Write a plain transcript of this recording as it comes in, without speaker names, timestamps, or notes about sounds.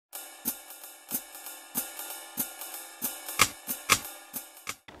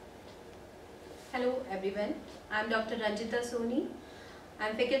Hello everyone, I am Dr. Ranjeeta Soni. I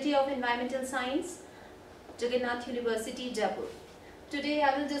am Faculty of Environmental Science, Jagannath University, Jaipur. Today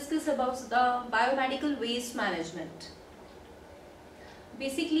I will discuss about the biomedical waste management.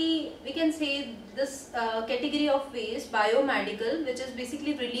 Basically, we can say this category of waste, biomedical, which is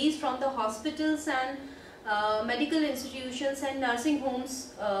basically released from the hospitals and medical institutions and nursing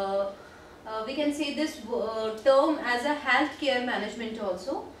homes. We can say this term as a healthcare management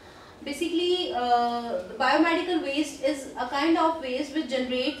also. Basically, biomedical waste is a kind of waste which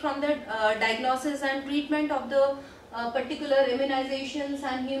generate from the diagnosis and treatment of the particular immunizations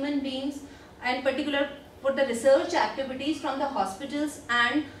and human beings, and particular for the research activities from the hospitals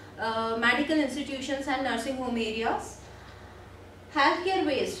and medical institutions and nursing home areas. Healthcare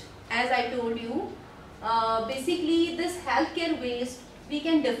waste, as I told you, basically this healthcare waste we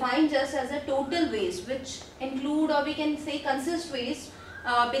can define just as a total waste which include, or we can say consist waste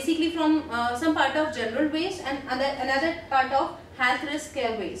basically from some part of general waste and another part of health risk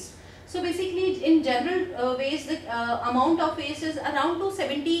care waste. So basically in general waste, the amount of waste is around to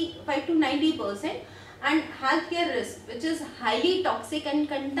 75 to 90%, and healthcare risk, which is highly toxic and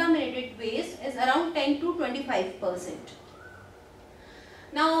contaminated waste, is around 10 to 25%.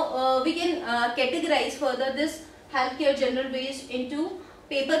 Now we can categorize further this healthcare general waste into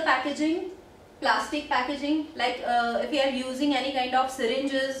paper packaging, plastic packaging, like if we are using any kind of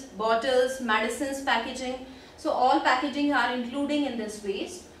syringes, bottles, medicines packaging, so all packaging are including in this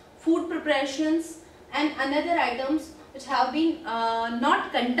waste. Food preparations and another items which have been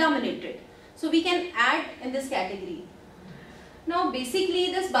not contaminated, so we can add in this category. Now basically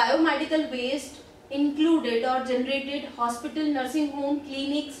this biomedical waste included or generated hospital, nursing home,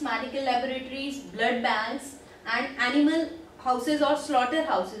 clinics, medical laboratories, blood banks and animal houses or slaughter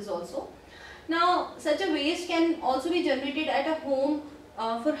houses also. Now such a waste can also be generated at a home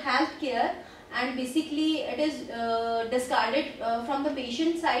for health care, and basically it is discarded from the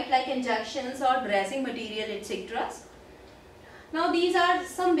patient side, like injections or dressing material, etc. Now these are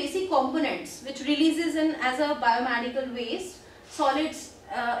some basic components which releases in as a biomedical waste. Solids,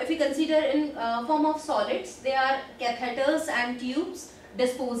 if we consider in form of solids, they are catheters and tubes,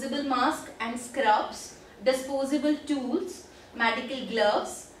 disposable mask and scrubs, disposable tools, medical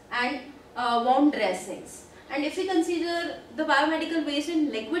gloves and wound dressings. And if we consider the biomedical waste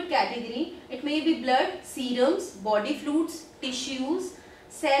in liquid category, it may be blood, serums, body fluids, tissues,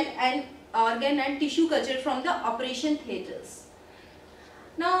 cell and organ and tissue culture from the operation theatres.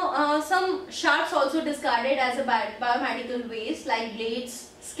 Now some sharps also discarded as a biomedical waste, like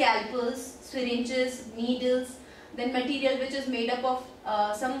blades, scalpels, syringes, needles, then material which is made up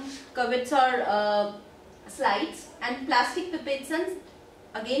of some cuvettes or slides, and plastic pipettes and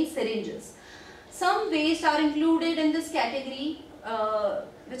again syringes. Some waste are included in this category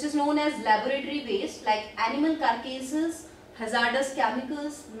which is known as laboratory waste, like animal carcasses, hazardous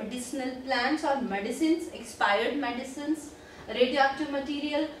chemicals, medicinal plants or medicines, expired medicines, radioactive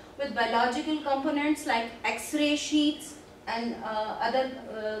material with biological components like X-ray sheets and other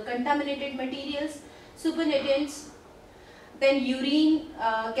contaminated materials, supernatant, then urine,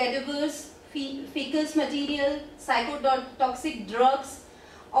 cadavers, fecal material, psychotoxic drugs.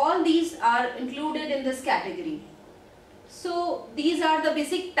 All these are included in this category. So these are the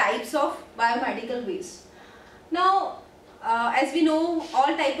basic types of biomedical waste. Now as we know,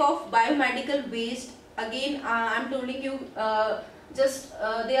 all type of biomedical waste, again I am telling you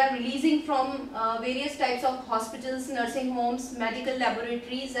they are releasing from various types of hospitals, nursing homes, medical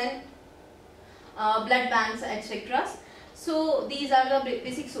laboratories and blood banks, etc. So these are the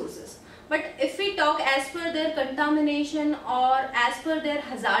basic sources. But if we talk as per their contamination or as per their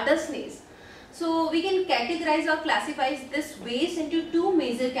hazardousness, so we can categorize or classify this waste into two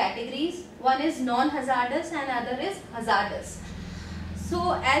major categories. One is non-hazardous and other is hazardous.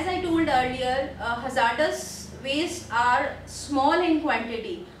 So as I told earlier, hazardous waste are small in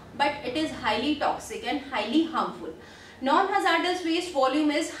quantity, but it is highly toxic and highly harmful. Non-hazardous waste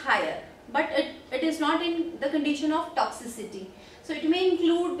volume is higher, but it is not in the condition of toxicity. So it may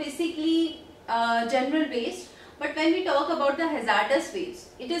include basically general waste, but when we talk about the hazardous waste,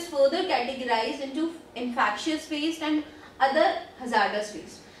 it is further categorized into infectious waste and other hazardous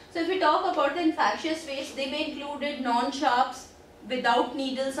waste. So if we talk about the infectious waste, they may include non-sharps, without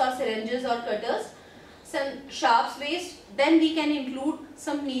needles or syringes or cutters, some sharps waste, then we can include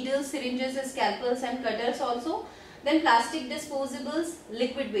some needles, syringes, scalpels and cutters also, then plastic disposables,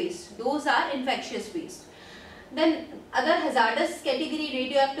 liquid waste, those are infectious waste. Then other hazardous category,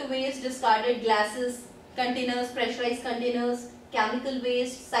 radioactive waste, discarded glasses, containers, pressurized containers, chemical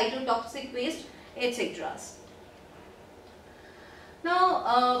waste, cytotoxic waste, etc.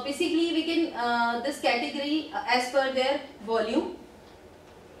 Now basically we can this category as per their volume.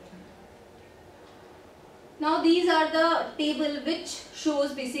 Now these are the table which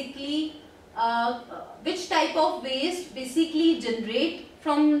shows basically which type of waste basically generate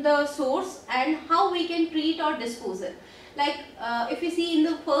from the source and how we can treat or dispose it. Like if you see in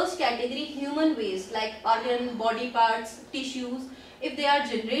the first category, human waste like organ, body parts, tissues, if they are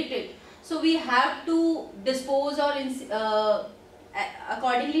generated, so we have to dispose or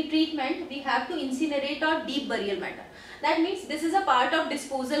accordingly treatment, we have to incinerate or deep burial matter. That means this is a part of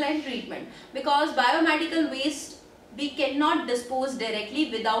disposal and treatment, because biomedical waste we cannot dispose directly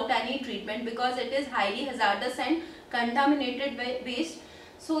without any treatment, because it is highly hazardous and contaminated waste,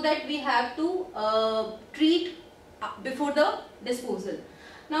 so that we have to treat before the disposal.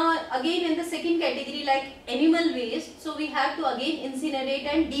 Now again in the second category, like animal waste, so we have to again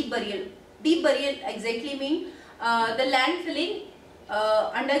incinerate and deep burial. Deep burial exactly mean the land filling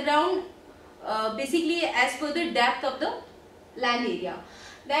underground, basically as per the depth of the land area.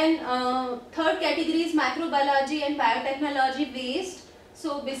 Then third category is microbiology and biotechnology waste.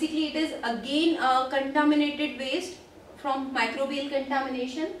 So basically it is again contaminated waste from microbial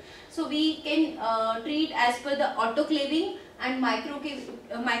contamination. So we can treat as per the autoclaving and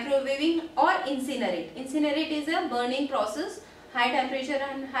microwaving or incinerate. Incinerate is a burning process, high temperature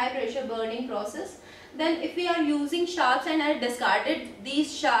and high pressure burning process. Then if we are using sharps and are discarded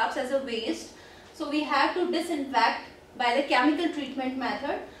these sharps as a waste, so we have to disinfect by the chemical treatment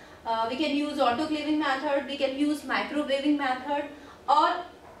method. We can use autoclaving method, we can use microwaving method, or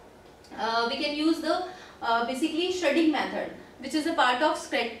we can use the basically shredding method, which is a part of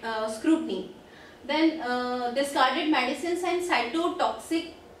scrutiny. Then discarded medicines and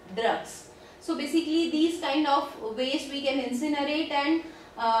cytotoxic drugs. So basically these kind of waste we can incinerate and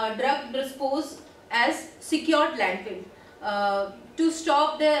drug dispose as secured landfill to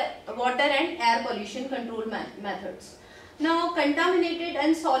stop the water and air pollution control methods. Now contaminated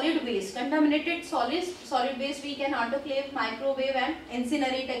and solid waste. Contaminated solid waste we can autoclave, microwave and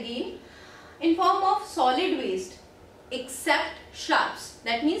incinerate again in form of solid waste except sharps.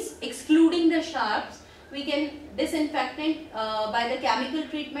 That means excluding the sharps, we can disinfect it by the chemical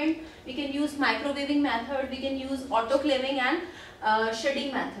treatment, we can use microwaving method, we can use autoclaving and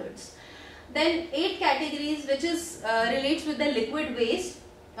shredding methods. Then 8 categories which is relates with the liquid waste.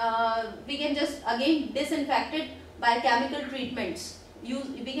 We can just again disinfect it by chemical treatments.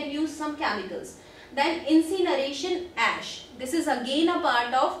 We can use some chemicals. Then incineration ash. This is again a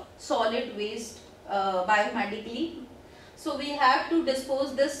part of solid waste biomedically. So we have to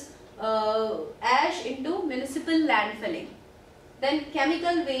dispose this ash into municipal landfilling. Then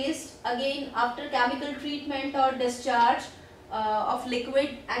chemical waste, again after chemical treatment or discharge of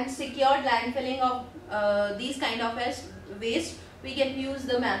liquid and secured landfilling of these kind of waste, we can use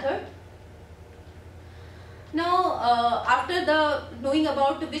the method. Now after the knowing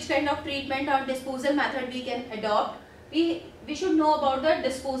about which kind of treatment or disposal method we can adopt, we should know about the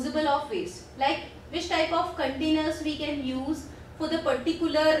disposable of waste, like which type of containers we can use for the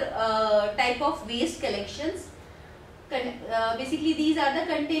particular type of waste collections. Basically these are the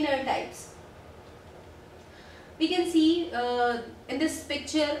container types. We can see in this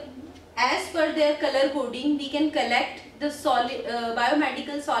picture, as per their color coding, we can collect the solid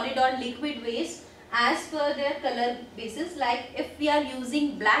biomedical solid or liquid waste as per their color basis. Like if we are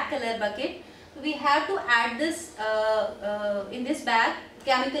using black color bucket, we have to add this in this bag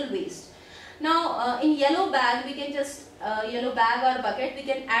chemical waste. Now in yellow bag, we can just yellow bag or bucket, we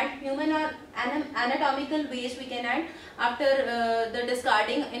can add human or anatomical waste. We can add after the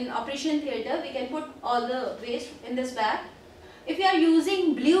discarding in operation theatre, we can put all the waste in this bag. If you are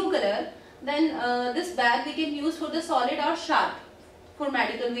using blue color, then this bag we can use for the solid or sharp for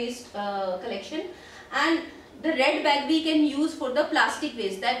medical waste collection, and the red bag we can use for the plastic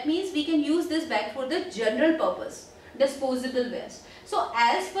waste. That means we can use this bag for the general purpose, disposable waste. So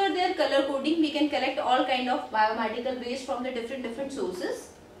as per their color coding, we can collect all kind of biomedical waste from the different sources.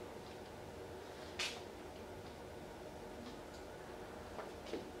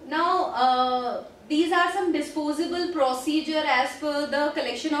 Now these are some disposable procedure as per the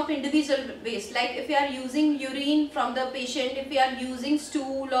collection of individual waste. Like if we are using urine from the patient, if we are using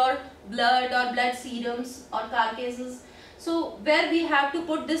stool or blood serums or carcasses, so where we have to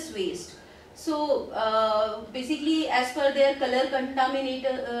put this waste. So basically as per their color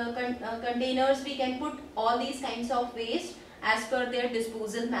containers, we can put all these kinds of waste as per their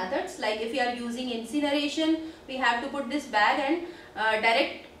disposal methods. Like if you are using incineration, we have to put this bag and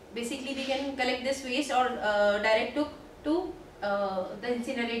direct, basically we can collect this waste or direct to the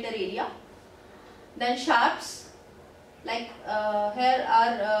incinerator area. Then sharps, like here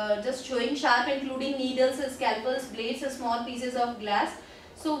are just showing sharp including needles, scalpels, blades, small pieces of glass.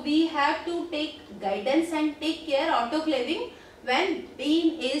 So we have to take guidance and take care autoclaving when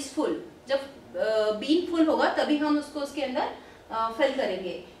bean is full. जब bean full होगा तभी हम उसको उसके अंदर fill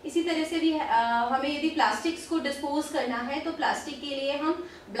करेंगे. इसी तरह से भी हमें यदि प्लास्टिक्स को डिस्पोज करना है तो प्लास्टिक के लिए हम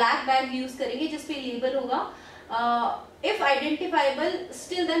ब्लैक बैग यूज करेंगे जिस पे लेबल होगा if identifiable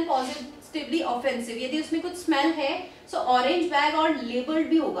still then positively offensive. यदि उसमें कुछ स्मेल है सो ऑरेंज बैग और लेबल्ड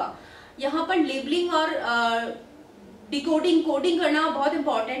भी होगा. यहाँ पर लेबलिंग और डिकोडिंग कोडिंग करना बहुत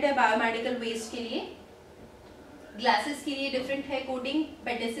इंपॉर्टेंट है बायोमेडिकल वेस्ट के लिए. ग्लासेस के लिए डिफरेंट है कोडिंग,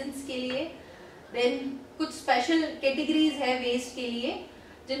 मेडिसिन के लिए. देन कुछ स्पेशल कैटेगरीज है वेस्ट के लिए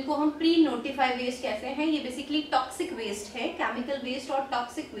जिनको हम प्री नोटिफाई वेस्ट कहते हैं. ये बेसिकली टॉक्सिक वेस्ट है, केमिकल वेस्ट और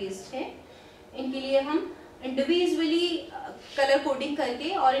टॉक्सिक वेस्ट है. इनके लिए हम इंडिविजुअली कलर कोडिंग करके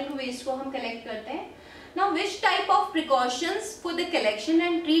और इन वेस्ट को हम कलेक्ट करते हैं. Now which type of precautions for the collection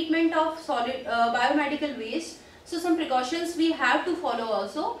and treatment of solid biomedical waste. So some precautions we have to follow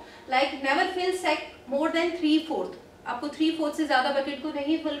also, like never fill sack more than 3/4. आपको 3/4 से ज्यादा bucket को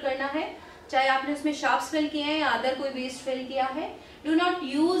नहीं fill करना है, चाहे आपने उसमें शार्प्स फिल किए हैं या अदर कोई वेस्ट फिल किया है. Do not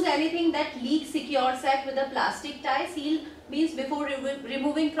use anything that leaks secure sack with a plastic tie. Seal means before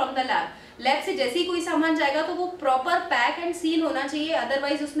removing from the lab. Lab से जैसे ही कोई सामान जाएगा तो वो प्रॉपर पैक एंड सील होना चाहिए,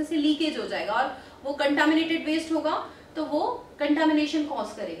 अदरवाइज उसमें से लीकेज हो जाएगा और वो कंटामिनेटेड वेस्ट होगा तो वो कंटामिनेशन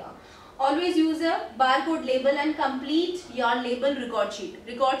कॉज करेगा. Always use a barcode label and complete your label record sheet.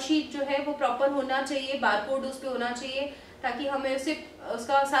 Record sheet जो है वो proper होना चाहिए, barcode उस पे होना चाहिए ताकि हमें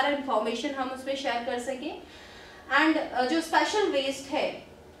उसका सारा information हम उस पे share कर सकें. And जो special waste है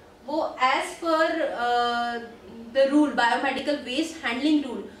वो as per the rule, biomedical waste handling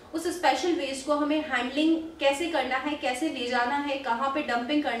rule, उस स्पेशल वेस्ट को हमें हैंडलिंग कैसे करना है, कैसे ले जाना है, कहाँ पे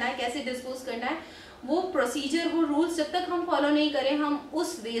डंपिंग करना है, कैसे डिस्पोज करना है, वो प्रोसीजर, वो रूल्स जब तक हम फॉलो नहीं करें हम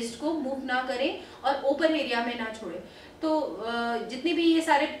उस वेस्ट को मूव ना करें और ओपन एरिया में ना छोड़ें. तो जितने भी ये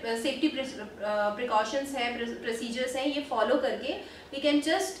सारे सेफ्टी प्रिकॉशंस हैं, प्रोसीजर्स हैं, ये फॉलो करके we can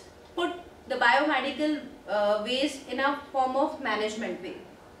just put the biomedical waste in a form of management way.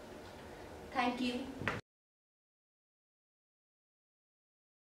 Thank you.